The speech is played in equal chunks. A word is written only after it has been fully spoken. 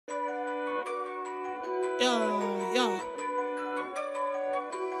Yeah.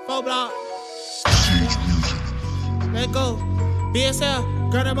 4 block. Ceige Musik. Let's go. BSL,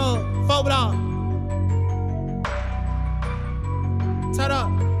 grinding mode, 4 block. Turn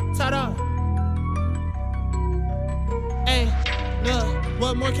up. Hey, look,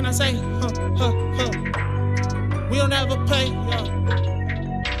 what more can I say? We don't ever play, yeah.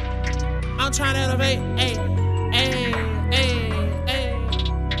 I'm trying to elevate, hey.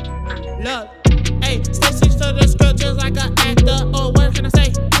 Look, hey, stay six to the script just like an actor, or what can I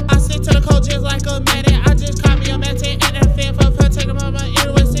say? I stick to the code just like a man, I just caught me a man, and a fan for taking my money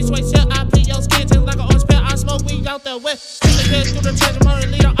anyway, situation. I beat your skin just like an orange pill, I smoke weed out the west. Through the treasure mode,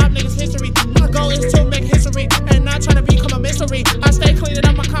 lead on op niggas history. My goal is to make history, and not trying to become a mystery. I stay cleaning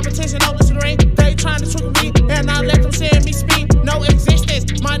up my competition, no listening. They trying to trick me, and I let them send me speed. No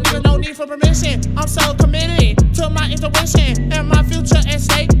existence, my nigga no need for permission. I'm so committed to my intuition and my future at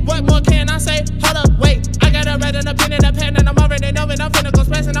stake. What more can I say? Hold up, wait. I got a red and a pen and a pen, and I'm already knowing I'm finna go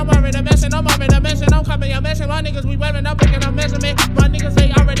smashing. I'm already messing, I'm coming, I'm messing. My niggas we wearing, I'm picking up measurement. My niggas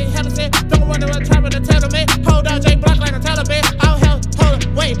they already hella sin. Don't wonder what time of the tenement. Hold on, Jayblock like a Taliban. Out hell, hold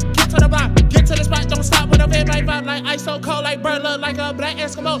up, wait. Get to the block, get to the spot. Don't stop when I'm in my vibe like ice so cold, like bird look like a black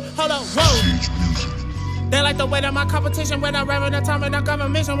Eskimo. Hold up, whoa. Ceige Musik. They like the way that my competition when I'm rapping the time and I got my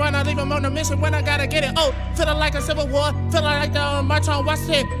mission. When I leave them on the mission, when I gotta get it. Oh, feeling like a civil war. Feeling like the march on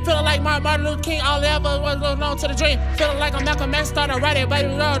Westley. Feeling like my Martin Luther King. All ever was alone to the dream. Feeling like I'm Malcolm X. Started writing,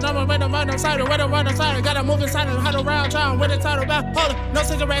 baby girl. No one run on side, run on side. Gotta move inside and huddle around town. With the title about. Hold up, no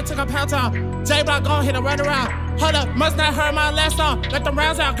cigarette, took a pound town. Jayblock gon' hit a run around. Hold up, must not heard my last song. Let them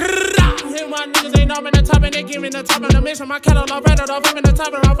rounds out. Hit my niggas ain't on the top and they give me the top of the mission. My catalog red off, I'm in the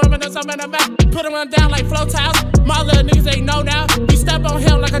top and I'm in the top and the back. Put them down like flow tiles. My little niggas ain't know now. We step on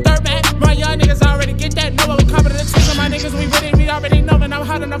him like a dirt bag. My young niggas already get that. Know what we cover the teacher. My niggas we with it, we already know. And I'm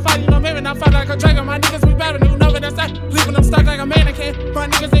hot in the fight, you know me. And I fight like a dragon. My niggas we battling, you know what that's that. Leaving them stuck like a mannequin. My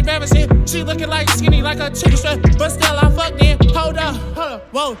niggas they ravishing. She looking like skinny like a chicken strap. But still I fucked in. Hold up,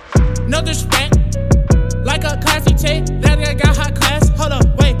 whoa. No disrespect. Like a classy chick, that nigga got hot class. Hold up,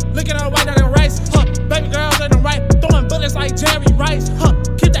 wait, look at her white like a rice. Baby girl in the right, throwing bullets like Jerry Rice.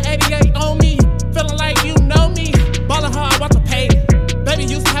 Keep the 88 on me, feeling like you know me. Ballin' hard, watch a page. Baby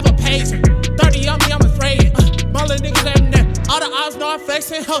used to have a page. 30 on me, I'm afraid. My little niggas ain't there. All the odds know I'm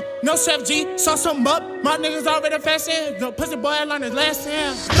flexing. No Chef G, sauce them up. My niggas already fashion. The pussy boy learned his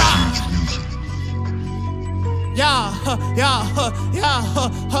lesson. Yeah, hold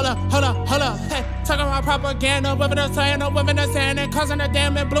up, hey, talking about propaganda, whipping the sand, whipping the sand, and causing the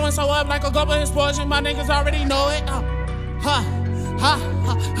damn and blowing so up like a global explosion. My niggas already know it.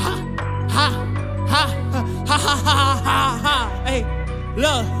 Hey,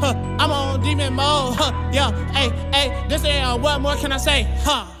 look, I'm on demon mode. Yeah, hey, this ain't what more can I say?